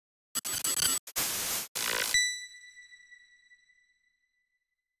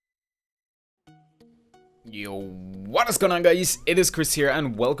Yo, what is going on, guys? It is Chris here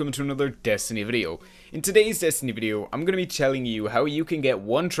and welcome to another Destiny video. In today's Destiny video, I'm going to be telling you how you can get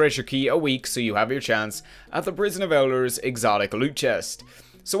one treasure key a week so you have your chance at the Prison of Elders exotic loot chest.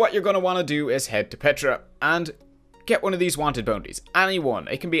 So what you're going to want to do is head to Petra and get one of these wanted bounties. Anyone.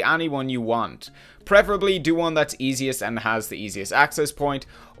 It can be anyone you want. Preferably do one that's easiest and has the easiest access point,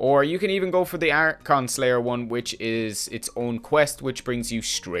 or you can even go for the Archon Slayer one, which is its own quest which brings you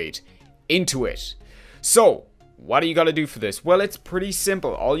straight into it. So, what do you gotta do for this? Well, it's pretty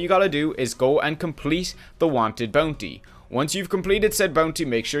simple. All you gotta do is go and complete the wanted bounty. Once you've completed said bounty,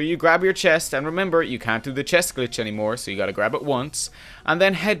 make sure you grab your chest, and remember, you can't do the chest glitch anymore, so you gotta grab it once, and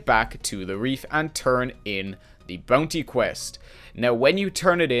then head back to the reef and turn in the bounty quest. Now, when you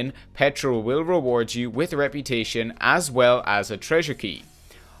turn it in, Petra will reward you with reputation as well as a treasure key.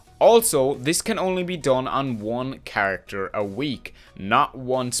 Also, this can only be done on one character a week, not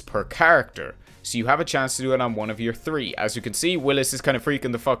once per character. So you have a chance to do it on one of your three. As you can see, Willis is kind of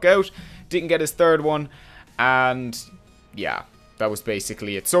freaking the fuck out. Didn't get his third one. And yeah, that was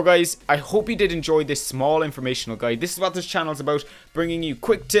basically it. So guys, I hope you did enjoy this small informational guide. This is what this channel is about, bringing you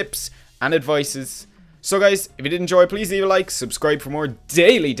quick tips and advices. So guys, if you did enjoy, please leave a like, subscribe for more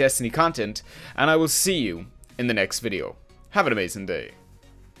daily Destiny content, and I will see you in the next video. Have an amazing day.